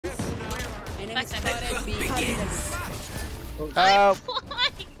Help!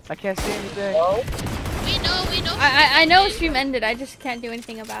 I can't see anything. Oh. We know. I know stream ended. I just can't do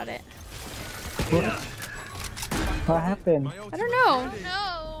anything about it. What happened? I don't know.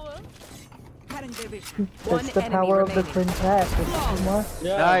 No. It's the power of the quintet.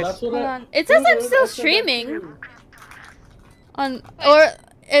 Yeah, Nice. that's what Hold I... on. It says I'm still streaming. Or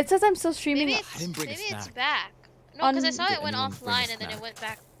it says I'm still streaming. Maybe it's back. No, because I saw it went offline and then it went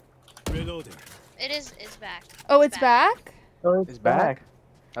back. Reloading. It's back. Oh, it's back? Oh, It's back.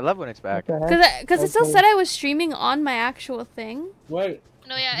 I love when it's back. Because it still said I was streaming on my actual thing. Wait.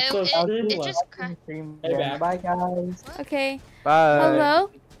 No, yeah, So it just crashed. Hey, back. Bye, guys. Okay. Bye. Hello?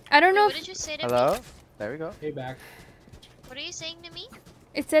 I don't know What if did you say to me? Hello? There we go. Hey, back. What are you saying to me?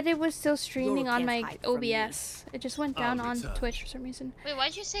 it said it was still streaming on my OBS. It just went down on Twitch for some reason. Wait,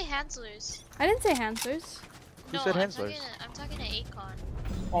 why'd you say Hanslers? I didn't say Hanslers. Who No, said I'm Hanslers? talking to Akon.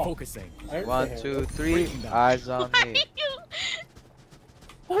 Oh. Focusing. 1, 2, 3. Eyes on me.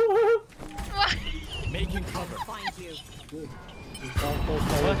 Why? Making cover. Find you.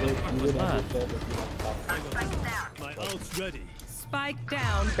 My ult's ready. Spike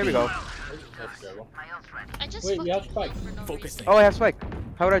down. Here we go. I just Wait, you have fucking spike. for no reason. Focusing. Oh, I have spike.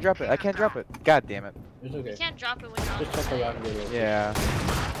 How would I drop it? I can't drop it. God damn it. It's You okay. can't drop it when you're on Just check the around a little. Yeah.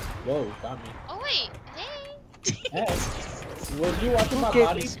 Whoa, got me. Oh wait, hey. Hey, was you watching my Who gave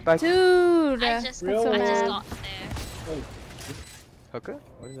body? me spike? Dude! I just Real so got mad. there. Wait. Hookah?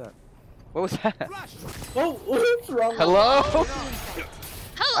 What is that? What was that? Oh, what's wrong? Hello?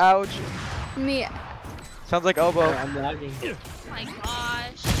 Hello. Ouch. Me. Sounds like elbow. I'm lagging. Oh my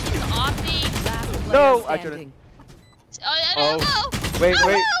gosh. She's offing. Last No, player I couldn't. standing. Oh, yeah, Oh. no. Wait, Oh,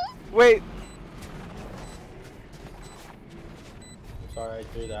 wait, no. wait. I'm sorry, I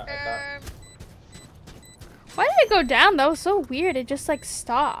threw that. I Why did it go down? That was so weird. It just like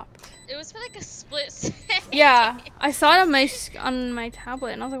stopped. It was for like a split second. Yeah, I saw it on my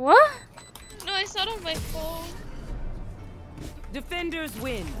tablet and I was like, what? No, I saw it on my phone. Defenders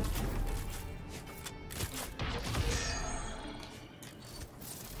win.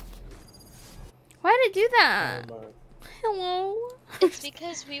 Why did it do that? thought. Hello? It's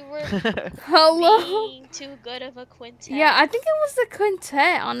because we were Hello? being too good of a quintet. Yeah, I think it was the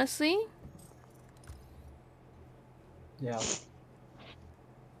quintet, honestly. Yeah.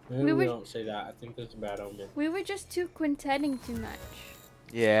 Maybe We we were- don't say that. I think that's a bad omen. We were just too quintetting too much.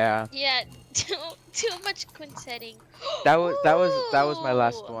 Yeah. Yeah, too much quintetting. That was my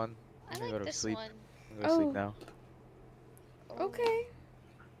last Ooh, one. I I'm gonna like go to this sleep. one. I'm gonna sleep now. Okay.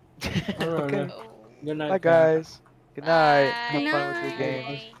 Alright, Okay. Oh. Good night. Bye guys. Good night. Bye. Have fun with your Good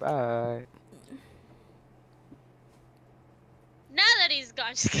games. Bye. Now that he's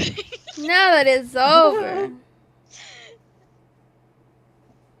gone, just kidding. Now that it's over.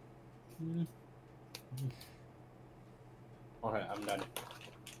 Okay, I'm done.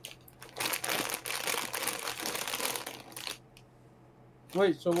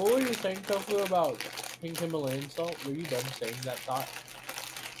 Wait, so what were you saying, Tofu, about pink Himalayan salt? Were you done saying that thought?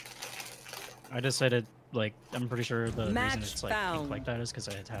 I decided, like, I'm pretty sure the Match reason it's like pink found. like that is because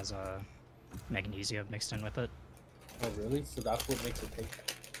it has magnesium mixed in with it. Oh, really? So that's what makes it pink?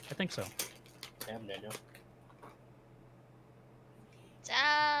 I think so. Damn, Daniel.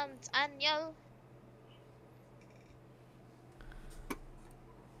 Damn, Daniel.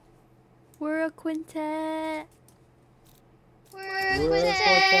 We're a quintet. We're a We're a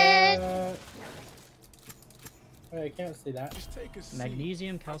quintet. quartet. Wait, I can't say that. Just take a seat.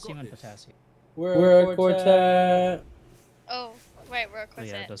 Magnesium, calcium, and potassium. We're a quartet. Oh, right, we're a Oh, yeah, it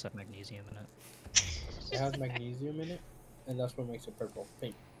quintet. does have magnesium in it. It has magnesium in it, and that's what makes it purple.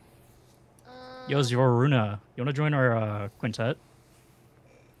 Pink. Yo, Zoruna, you wanna join our quintet?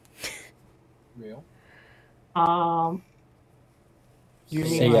 Real. You Say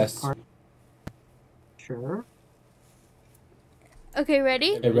mean like yes. part- Sure. Okay,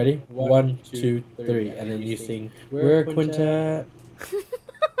 ready? Okay, ready? 1, 2, 3, and then you sing. We're a quintet.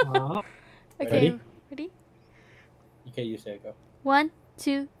 Uh, Okay, Ready? ready? Okay, you say it, go. 1,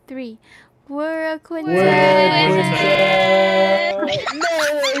 2, 3. We're a quintet.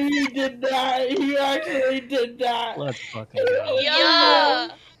 No, he did not. He actually did that. Let's fucking go. Yeah.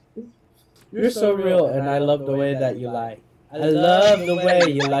 You're so real, and I love the way that you lie. I love the way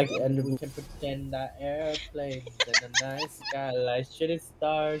you like it, and we can pretend that airplanes in the night sky like shooting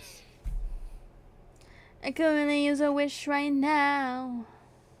stars. I could really use a wish right now.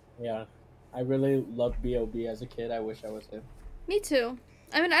 Yeah, I really loved B.O.B. as a kid. I wish I was him. Me too.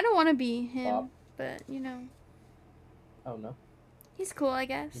 I mean, I don't want to be him, Bob. but you know, Oh no, he's cool, I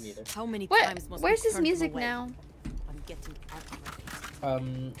guess. me neither. How many What? times must Where's we his turn them music away? now? I'm getting out of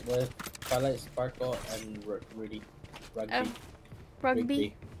my face. With Twilight Sparkle, and Rudy. Rugby.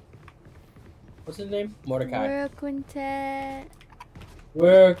 Rugby. What's his name? Mordecai. We're a quintet.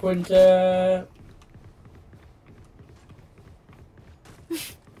 We're a quintet.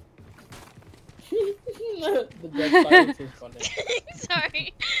 The dead silence is funny.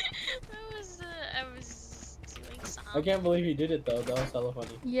 Sorry. I was doing something. I can't believe he did it though. That was hella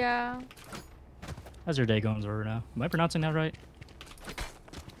funny. Yeah. How's your day going, Zoruna? Am I pronouncing that right?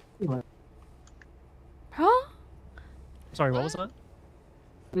 Huh? Sorry, what was that?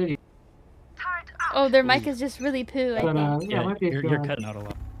 Oh, their mic is just really poo, I think. Yeah, might be you're good. cutting out a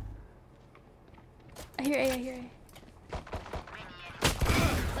lot. I hear A, I hear A.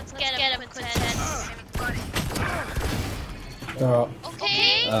 Let's get him, Quintet.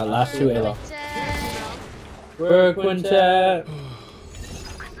 Okay. Last two Elo. Quintet. We're a quintet.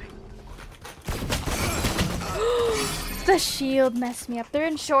 The shield messed me up. They're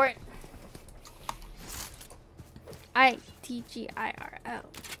in short. ITGIRL.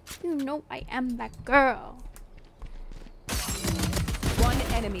 You know I am that girl. One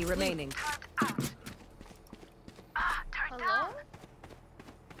enemy remaining. Hello?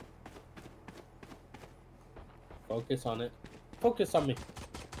 Focus on it. Focus on me.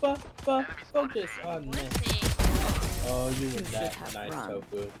 Focus on me. Oh, you were that nice,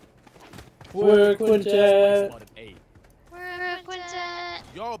 Tofu. We're a quintet. Spotted A. We're a quintet.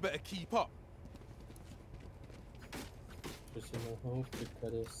 Y'all better keep up.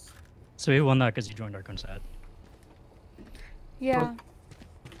 So we won that because you joined our quintet. Yeah.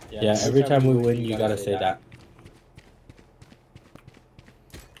 Yeah, every time we win, you gotta say that.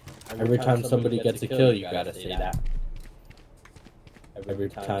 Every time somebody gets a kill, you gotta say that. Every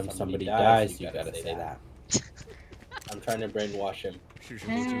time somebody dies, you gotta say that. I'm trying to brainwash him.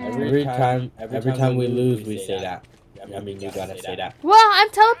 Every time we lose, we say that. I mean, you gotta say that. Well, I'm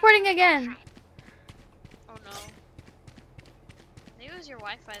teleporting again. Oh no. Maybe it was your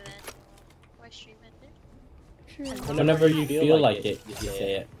Wi-Fi then. Why stream it? True. Whenever you feel like it, you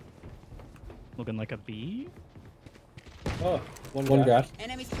say it. Looking like a bee? Oh, one grass.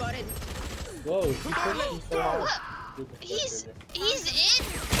 Enemy spotted. Whoa, he pushed me so hard. He's in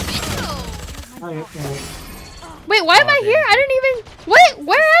window. Wait, why am I here? I didn't even. Wait,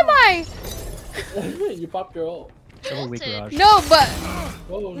 where am I? You popped your ult. Double weak garage. No, but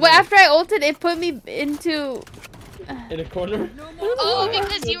Whoa, well, after I ulted, it put me into. in a corner. Oh,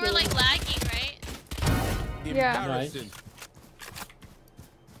 because you were like lagging, right? Yeah. Nice.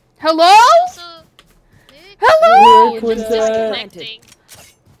 Hello? So, Hello? We're a just quintet. disconnecting.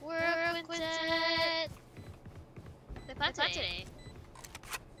 We're a quintet. They planted A.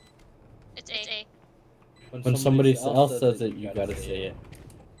 It's A. When somebody else says it, you gotta say it.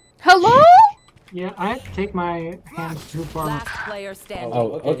 Hello? Yeah, I have to take my hands too far. Last player standing.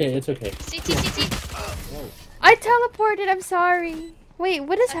 Oh, okay, it's okay. CT. I teleported. I'm sorry. Wait,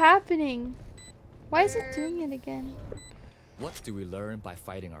 what is happening? Why is it doing it again? What do we learn by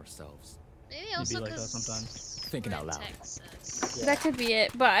fighting ourselves? Maybe also like that because sometimes. Thinking out loud. Texas. That could be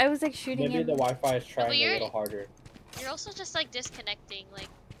it. But I was like shooting Maybe him. the Wi-Fi is trying a you're- little harder. You're also just like disconnecting, like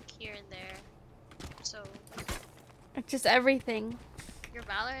here and there. So It's just everything. your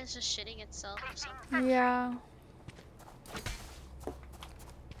Valor is just shitting itself or something. Yeah.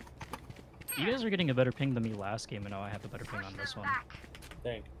 You guys are getting a better ping than me last game, and now I have a better ping on this one.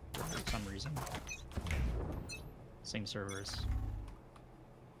 Dang. For some reason. Same servers.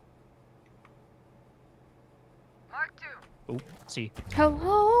 Oh, see.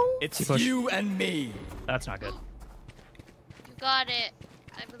 Hello? It's Push. you and me. That's not good. You got it.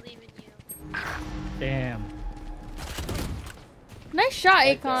 I believe in you. Damn. Nice shot,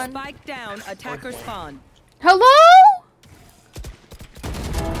 Akon. Spike down. Attacker spawn. Hello?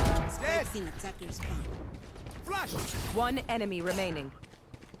 One enemy remaining.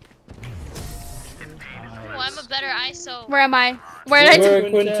 Oh, I'm a better ISO. Where am I? Where did I We're a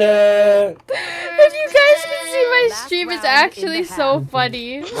quintet. If you guys can see my Last stream, it's round in actually the so half.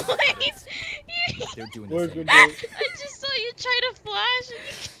 funny. Wait. They're doing We're the same. quintet. I just saw you try to flash.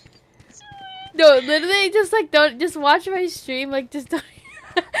 No, literally, just like don't just watch my stream. Like just don't.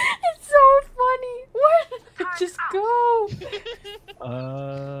 It's so funny. Where did I just go?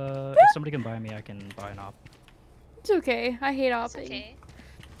 If somebody can buy me, I can buy an op. It's okay. I hate It's opping. okay.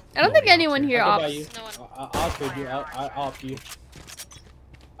 I don't think anyone here I can buy you. ops. No one. I'll trade you. I'll opt you.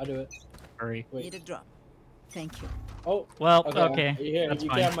 I'll do it. Hurry. Wait. Need a drop. Thank you. Oh. Well, okay. Here, That's you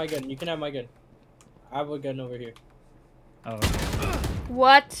fine. can have my gun. You can have my gun. I have a gun over here. Oh,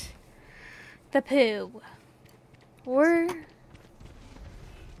 What? The poo. Or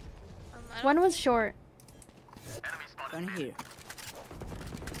I one was short. Gun here.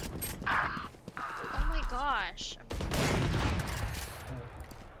 gosh.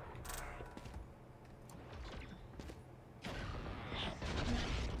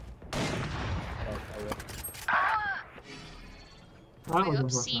 That Wait, was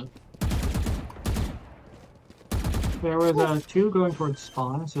oopsie. unfortunate. There was two going towards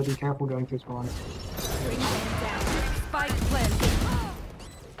spawn, so be careful going through spawn. Bring them down. Spike planted.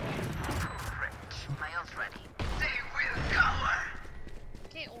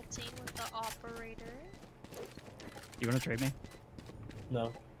 Okay, ulting with the operator. You wanna trade me?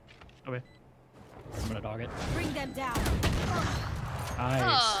 No. Okay. I'm gonna dog it. Bring them down. Nice.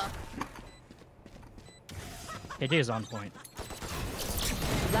 Oh, KJ is on point.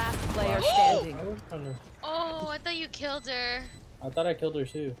 Last player standing. I was kinda... oh, I thought you killed her. I thought I killed her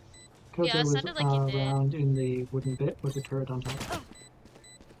too. Killed Yeah, it was sounded like you did. around in the wooden bit with the turret on top.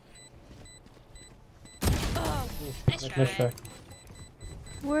 Nice try. Nice try.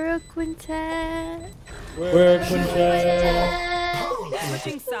 We're a quintet. We're a quintet.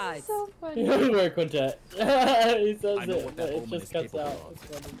 Switching sides. So funny. We're a quintet. He says I know it, what but that it woman just is cuts capable out. of. It's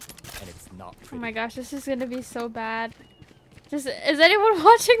funny. And it's not Oh pretty. my gosh, this is gonna be so bad. Just is anyone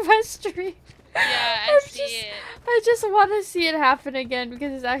watching my stream? Yeah, I see just, it. I just want to see it happen again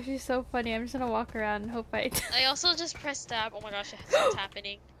because it's actually so funny. I'm just gonna walk around and hope I. I also just pressed tab. Oh my gosh, it's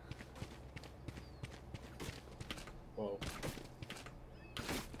happening. Whoa.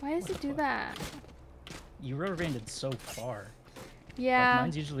 Why does it do that? You rubber-banded so far. Yeah. Like,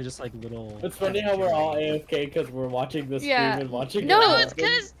 mine's usually just like little. It's funny how we're all AFK because we're watching the stream Yeah. and watching No, it No, happen.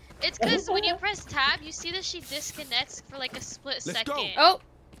 it's cause when you press tab, you see that she disconnects for like a split second. Oh.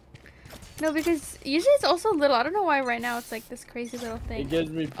 No, because usually it's also little. I don't know why right now it's like this crazy little It thing. gives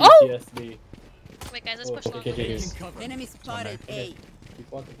me Oh! PTSD. Wait, guys, let's Oh, push long. okay. Making cover. Enemy spotted Okay. A.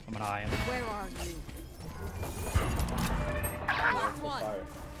 Keep walking. I'm gonna eye him. Where are you? One. Fire.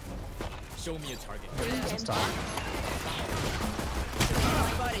 Show me a target. It's top.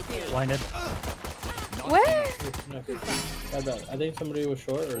 Spotted A. Blinded. Where? No. Bad, bad. I think somebody was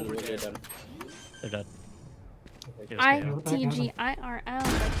short or was they done? They're dead. Okay. ITGIRL.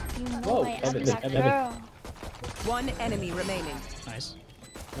 You know Whoa, I am Evan, that Evan. girl. One enemy remaining. Nice.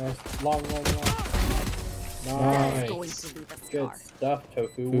 Nice. Long. That's Nice. going to be the Good scar. stuff,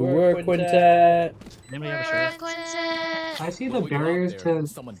 Tofu. We're quintet. Anybody have a We're shirt? Quintet. I see the Well, you're out barriers there, to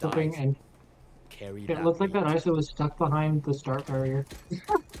someone flipping, dies. and Carry it looked like that weight. ISO was stuck behind the start barrier.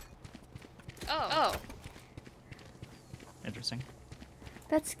 Oh. Interesting.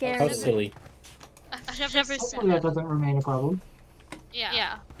 That's How scary. silly. I've never seen Hopefully that that. doesn't remain a problem.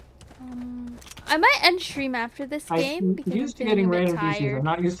 Yeah. I might end stream after this game I'm because I'm used to feeling getting a bit random DCs. I'm tired.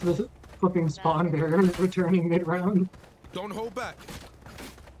 not used to the flipping spawn barriers returning mid-round. Don't hold back.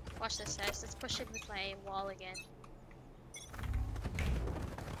 Watch this, guys. Let's push it with my wall again.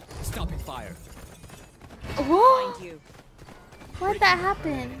 Stopping fire. Whoa! Find you. Why'd that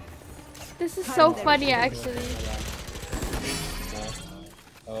happen? This is so funny, actually. Nice.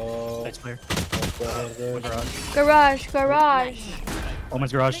 Oh. Nice player. Garage. Garage.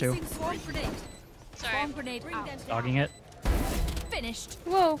 Woman's garage too. Placing swarm grenade. Sorry. Swarm grenade out. Dogging it. Finished.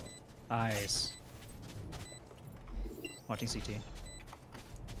 Whoa. Nice. Watching CT.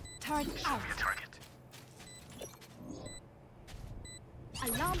 Target out.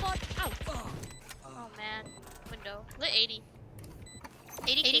 Alarm bot out. Oh man. Window. Lit 80.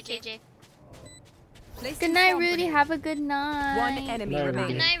 80 KJ. Placing Good night, swarm Rudy. grenade. Have a good night. One enemy Night, Good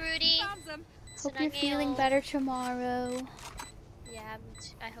remaining. night, Rudy. Hope you're feeling Sinangeo. better tomorrow. Yeah, me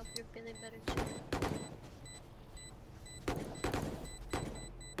too. I hope you're feeling better too.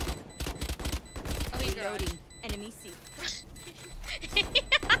 Oh, he's garage. Reloading. Enemy C.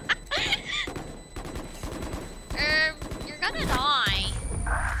 You're gonna die.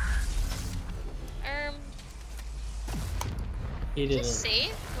 He Is didn't. this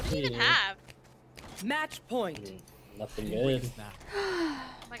safe? What does he even Yeah. have? Match point. Nothing Bring a good. snack. Oh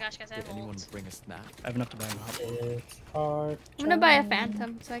my gosh, guys, I Did have anyone ult. bring a snack? I have enough to buy him up. It's hard. I'm gonna buy a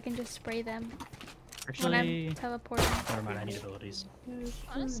phantom so I can just spray them when Actually, I'm teleporting. never mind. I need abilities.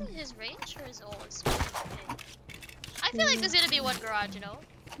 Honestly, his range or his ult is okay. I feel like there's gonna be one garage, you know?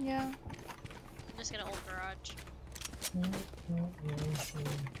 Yeah. I'm just gonna ult garage.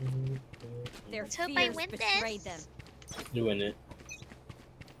 Their Let's hope I fears win betray this. them. Doing it.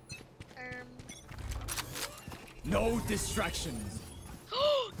 No distractions.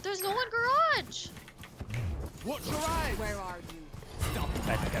 There's no one garage! Watch your eyes. Where are you?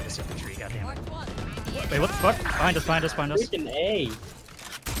 I think I just hit the tree. Goddamn it. Mark one. Wait, what the fuck? Find us. Find us. Find us. Freaking A.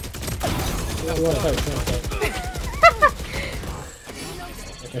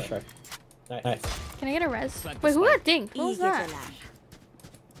 Nice try. Nice. Can I get a res? Plant Wait, the who spike. got dinged? What was Eager to that? laugh.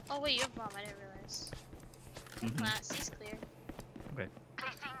 Oh wait, you have bomb, I didn't realize. C's clear. Okay.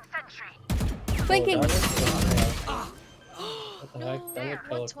 Flanking. What the No, heck? That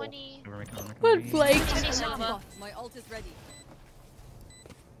looked colorful. 120. What flank? See Sova. My ult is ready.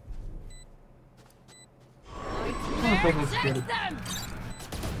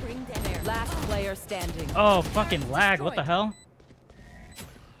 Bring them there. Last player standing. Oh, fucking lag. What the hell?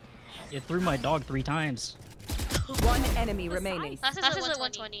 It threw my dog 3 times. One enemy remaining. Last is at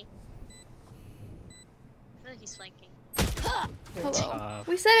 120. I feel like he's flanking. Hello.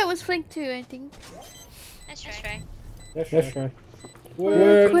 We said it was flank too, I think. Let's try. That's right.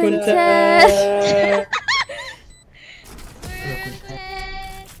 We're Quintet.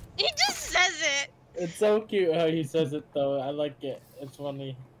 He just says it. It's so cute how he says it though. I like it. It's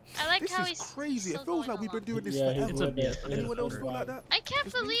funny. I like This how is he's crazy. still It feels going like we've been along. doing this Yeah, he's forever. with it. Anyone else feel like that? I can't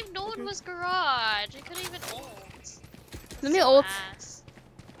Just me? believe no one Okay. was garage. I couldn't even ult. Let me So ult. ass.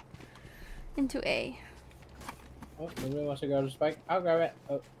 Into A. Oh, nobody wants to grab the spike. I'll grab it.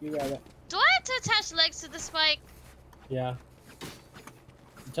 Oh, you grab it. Do I have to attach legs to the spike? Yeah.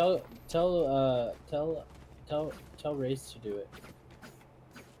 Tell Race to do it.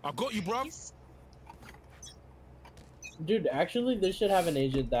 I got you, bro. Dude, actually, they should have an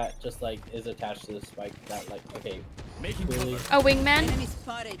agent that just like is attached to the spike. That like, okay, Making really. cover. A wingman. Enemy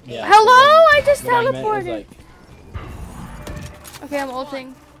spotted. Yeah. Hello! I just What I meant is, teleported. like, Okay, I'm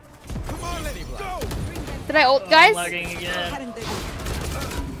ulting. Come on, let's go. Did I ult, guys? Lagging again.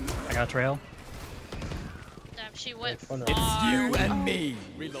 I got a trail. Damn, she went Oh, no. far. It's you and me.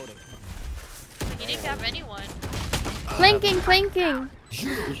 Reloading. He didn't grab anyone. Flanking, flanking.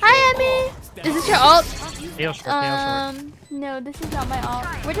 Hi, Emmy. Is this your ult? Tail short, tail short. No, this is not my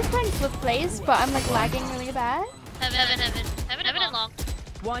ult. We're just playing Swiftplaays, but I'm like lagging really bad. Heaven and long.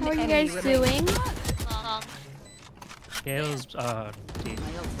 One How are you enemy guys remaining. doing? Long. Tails, team. Doing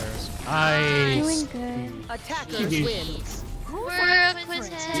Nice. good. Attackers win. We're a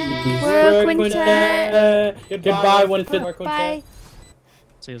quintet. We're a quintet. Goodbye, 1/5 Bye.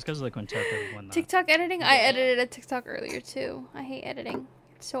 See, it's because of the quintet that we won that. TikTok editing? I edited a TikTok earlier too. I hate editing.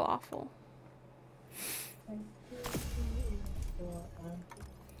 It's so awful.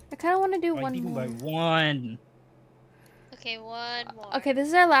 I kind of want to do one more. By 1. Okay, one more. Okay, this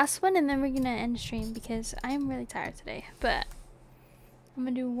is our last one, and then we're gonna end stream because I'm really tired today. But I'm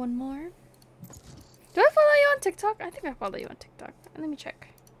gonna do one more. Do I follow you on TikTok? I think I follow you on TikTok. Let me check.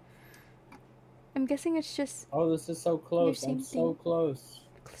 I'm guessing it's just Oh, this is so close. same I'm so thing. close.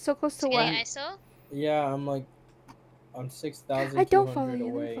 so close to what? Any ISO? Yeah, I'm like, I'm 6,200 I don't follow you.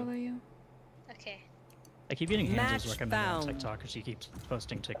 Let away. me follow you. Okay. I keep getting Hamza's Match recommended on found. TikTok because she keeps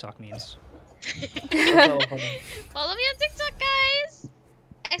posting TikTok memes. Follow me on TikTok, guys!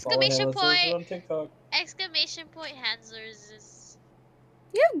 Exclamation point! On TikTok. Exclamation point Hanslers is...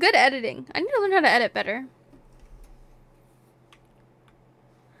 You have good editing. I need to learn how to edit better.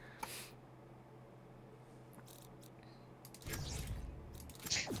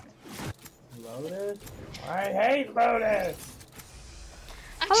 Lotus? I hate Lotus!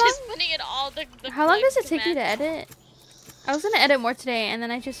 I'm How just putting in all the How long does it take you to commands. edit? I was gonna edit more today, and then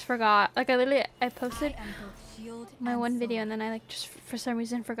I just forgot. Like I posted my one video, and then I like just for some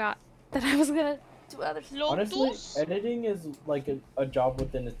reason forgot that I was gonna do other stuff. Honestly, Lotus? editing is like a job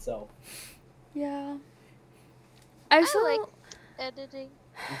within itself. Yeah. I also like editing.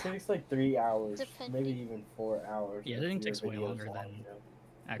 It takes like 3 hours, Depending. maybe even 4 hours. Yeah, if editing your takes way video is longer long, than- you know?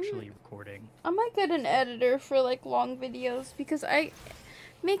 Actually recording. I might get an editor for like long videos because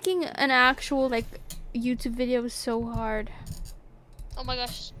making an actual like YouTube video is so hard. Oh my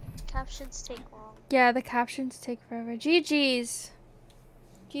gosh. Captions take long. Yeah, the captions take forever. GG's.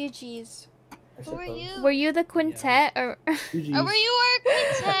 GG's. I Who are suppose. you? Were you the quintet or GG's. Or were you our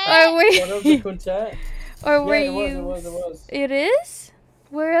quintet? or were What of the you quintet? or were Yeah, you it was. It is?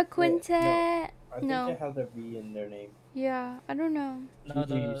 We're a no. quintet. I think No. they have the V in their name. Yeah, I don't know. No,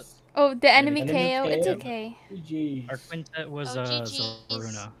 the, GG's. Oh, the enemy Enemy KO. It's KO. okay. GG's. our quintet was Oh, GG's.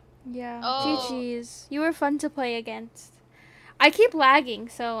 Zoruna. Yeah. Oh. GG's. You were fun to play against. I keep lagging,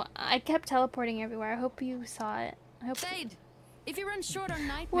 so I kept teleporting everywhere. I hope you saw it. I hope Sade, if you run short on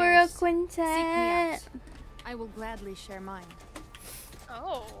nightmares, we're a seek me quintet. out. I will gladly share mine.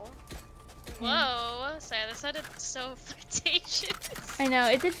 Oh. Whoa. Sorry, that sounded so flirtatious. I know,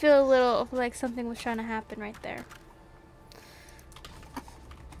 it did feel a little like something was trying to happen right there.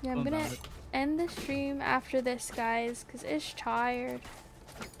 Yeah, I'm Oh, gonna no. end the stream after this, guys, because it's tired.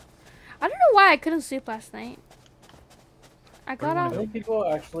 I don't know why I couldn't sleep last night. I got I off. think people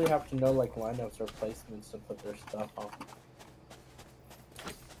actually have to know like lineups or placements to put their stuff on.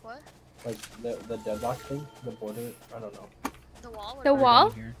 What? Like the deadlock thing, the border. I don't know. The wall? Or The what? wall?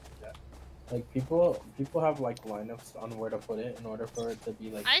 Here. Like people have like lineups on where to put it in order for it to be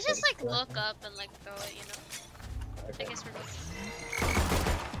like. I just like correct. look up and like throw it, you know. Okay. I guess we're both.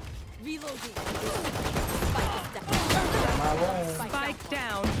 Reloading. My way. Spike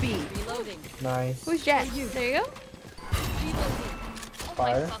down B. Reloading. Nice. Who's Jet? There you go. Oh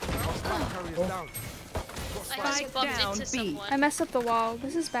Fire. my fuck, girl. I just Spike bumped down into B. someone. I messed up the wall.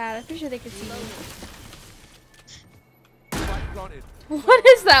 This is bad. I'm pretty sure they could see me. What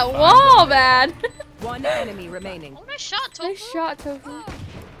is that wall, man? One enemy remaining. Oh, nice shot, Tofu. Nice shot, Tofu.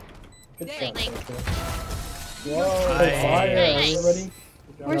 Good Dang. shot. Whoa, fire, Nice. everybody.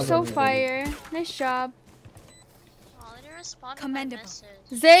 Good We're job, so everybody. fire. Nice job. Oh, they didn't respond to my Commendable. message.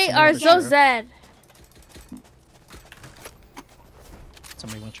 They are so Sheriff. Zed.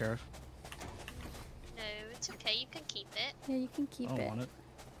 Somebody want sheriff? No, it's okay. You can keep it. Yeah, you can keep I don't it. want it.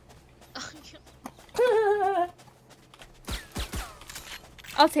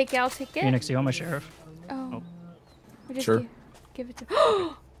 I'll take it. I'll take it. Phoenix, you want my sheriff? Oh. We just Sure. give it to.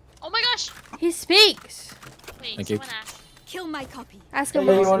 Oh my gosh! He speaks. Wait, Thank you. someone asked. Kill my copy. Ask Hey, him.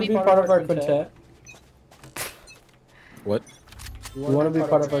 you once. want to be part of our quintet? What? You want to be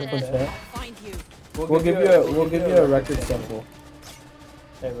part of our quintet? Find you. We'll give you a record sample.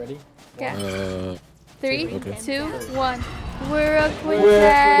 Okay, ready? Yeah. 3, okay. 2, 1. We're a We're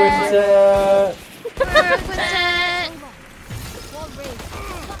quintet. quintet. We're a quintet!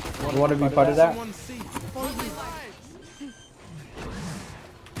 You want to be part of that? Someone see.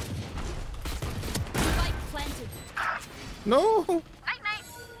 Spike planted. No.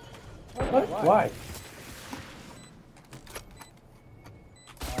 What? Why?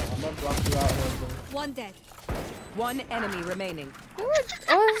 I'm gonna block you out. One dead. One enemy remaining. Oh,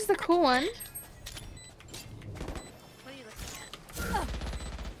 this is the cool one. What are you looking at?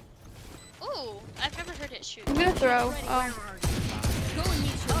 Ooh, I've never heard it shoot. I'm gonna throw. Oh. Go and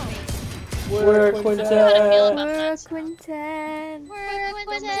meet your mate. We're How do you feel quintet. about We're a that? quintet. We're a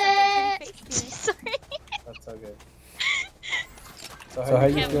quintet! Sorry. That's so good. So how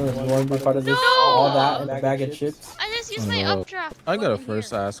you feeling? You want to be part of this? No! All that and a bag of chips? I just used my updraft. I gotta What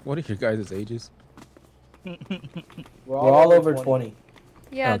first ask, what are your guys' ages? We're all over 20.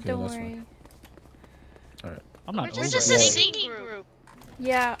 Yeah, Okay, don't that's worry. fine. I'm not We're over just it. a singing group.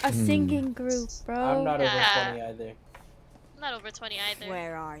 Yeah, a singing group, bro. I'm not over Yeah. 20 either. I'm not over 20 either.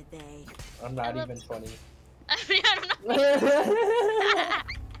 Where are they? I'm not even 20. I mean, I don't know.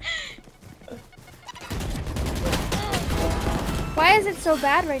 Why is it so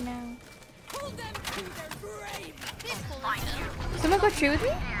bad right now? Someone go tree with me?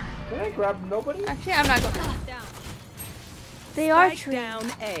 Can I grab nobody? Actually, I'm not going. They are Spike tree. down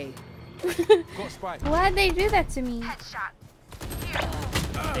A. Got spike. Why'd they do that to me?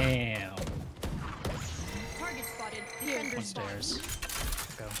 Damn. Target spotted. One Defender stairs.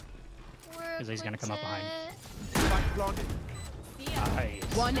 Go. We're Because he's gonna come up behind. Spike planted. Nice.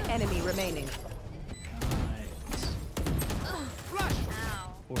 One enemy remaining. Nice.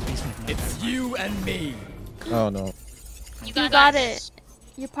 Ow. It's you and me. Oh no. You You got got us. it.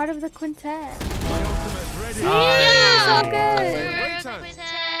 You're part of the quintet. My ultimate's ready. Yeah, so We're good. a time.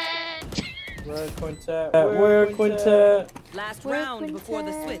 quintet. We're a quintet. We're a quintet. Last We're a round before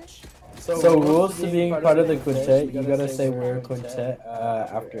the quintet. switch. So rules to being part of the quintet, you gotta say we're a quintet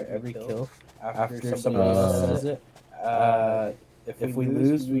after every kill. After someone else says it. If we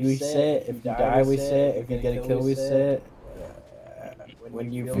lose, we say it. If you die, we say it. If you get a kill, we say it.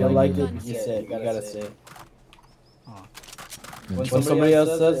 When you feel like it, you say it. You gotta say it. When somebody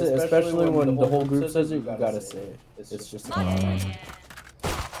else says it, especially when the whole group says it, you gotta say it. It's just.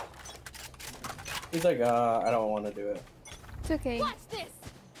 He's like, I don't want to do it. It's okay. Watch this.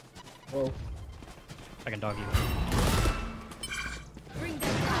 Whoa. I can dog you. Bring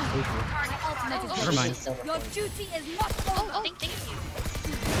them down. My ultimate is Oh, Never mind. ready. Your duty is not over. Oh, thank you.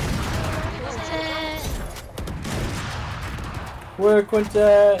 We're a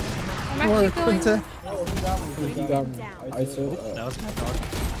quintet. I'm actually going. He got me. I said, That was my dog.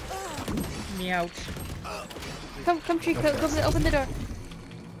 Meow. Come, tree. Go, open the door.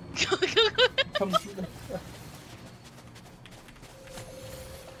 come.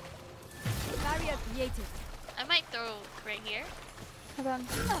 Barrier created. I might throw right here. Hold on.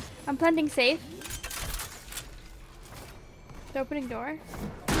 I'm planting safe. The opening door.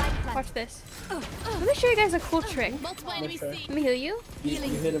 Watch this. Let me show you guys a cool trick. Multiple enemies Okay. C. Let me heal you. You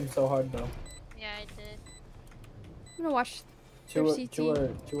hit him so hard though. Yeah, I did. I'm gonna watch. Two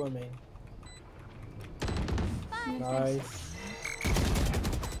Their are main. Nice.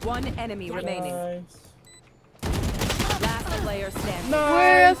 One enemy remaining. Nice. Last player standing.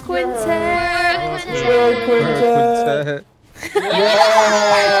 We're a quintet. We're a quintet.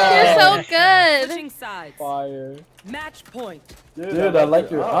 You're so good. Switching sides. Fire. Match point. Dude, I like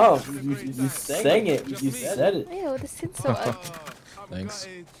your You sang it. You said it. Ew, this skin's so ugly. Thanks.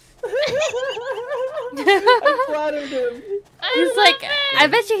 I flattered him. He's like, I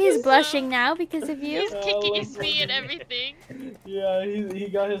bet you he's blushing now because of you. He's kicking his feet and everything. Yeah, he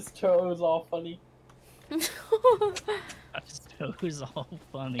got his toes all funny. Who's all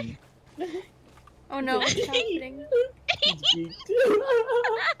funny? Oh no, what's happening? He's geeked.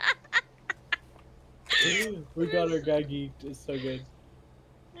 We got our guy geeked. It's so good.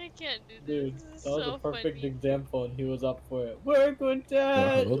 I can't do Dude, this. This is that was so a perfect funny. example, and he was up for it. We're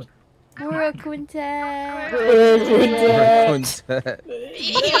Quintet! We're a quintet. We're Quintet! Quintet.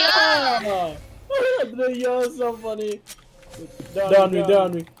 Yeah! The yo is so funny. Down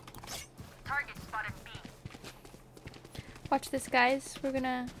me. Watch this, guys. We're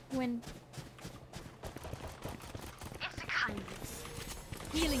gonna win.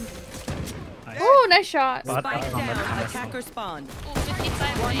 Healing. Nice. Oh, nice shot. Bot Spike combat down. combat. Attacker spawn. Ooh,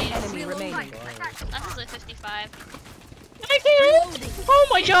 55 One ways. enemy remaining. Honestly, 55. Oh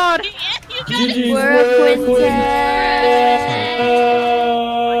my god! Yeah, you got it. GG's, We're a quintet.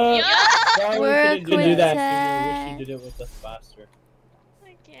 Yeah. We're a You can do that. I quintet. wish you did it with us faster. I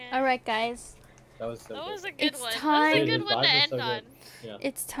can't. Alright, guys. That was so That was good. a good It's one. time. That was a Dude, good his one to vibe is end so on. good. Yeah.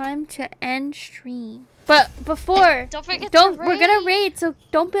 It's time to end stream. But before, Don't forget we're gonna raid, so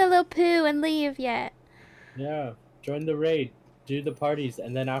don't be a little poo and leave yet. Yeah. Join the raid. Do the parties,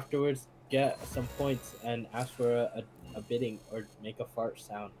 and then afterwards get some points and ask for a bidding or make a fart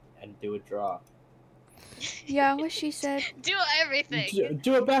sound and do a draw. Yeah, what she said. Do everything.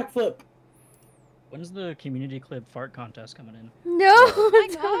 Do a backflip. When's the community clip fart contest coming in? No. Oh my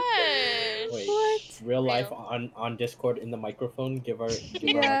gosh. Wait, What? real life Real. on Discord in the microphone. Give our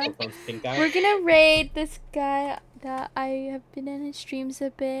Yeah. microphones pink eye. We're gonna raid this guy that I have been in his streams a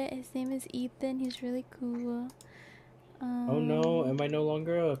bit. His name is Ethan. He's really cool. Oh no, am I no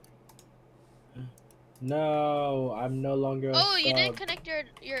longer a? No, I'm no longer a Oh, you didn't sub. connect your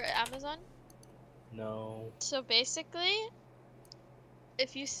Amazon? No. So basically,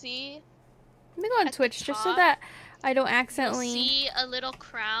 if you see, Let me go on at the Twitch just so top, that I don't you'll accidentally. see a little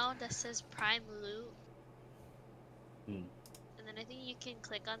crown that says Prime Loot. Hmm. And then I think you can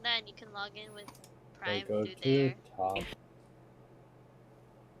click on that and you can log in with So Prime go through to there. top.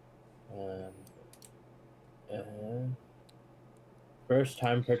 First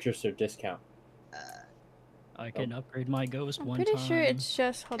time purchaser discount. I can upgrade my ghost I'm one pretty time. sure it's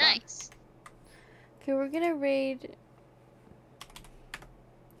just. Hold on. Nice. Okay, we're gonna raid.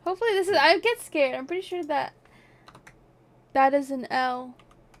 Hopefully this is. I get scared. I'm pretty sure that is an L.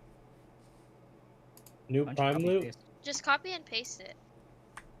 New Bunch of Prime copy loot. paste. Just copy and paste it.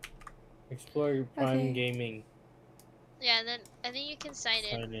 Explore your Prime Okay. gaming. Yeah, and then I think you can sign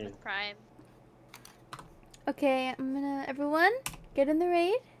Sign in in. with Prime. Okay, I'm gonna. Everyone, get in the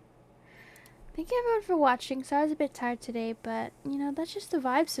raid. Thank you everyone for watching. So I was a bit tired today, but you know that's just the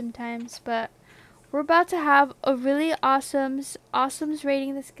vibe sometimes. But we're about to have a really awesome's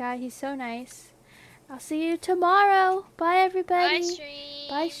raiding this guy. He's so nice. I'll see you tomorrow. Bye everybody. Bye, stream.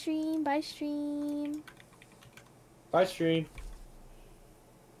 Bye stream. Bye stream. Bye stream.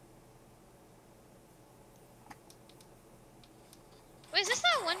 Wait, is this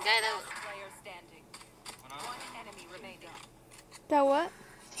that one guy that? That what?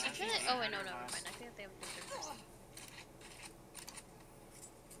 I feel like. Oh wait, no, never mind. I think they have a different person.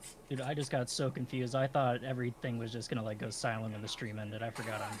 Dude, I just got so confused. I thought everything was just gonna like go silent when the stream ended. I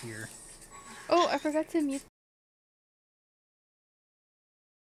forgot I'm here. Oh, I forgot to mute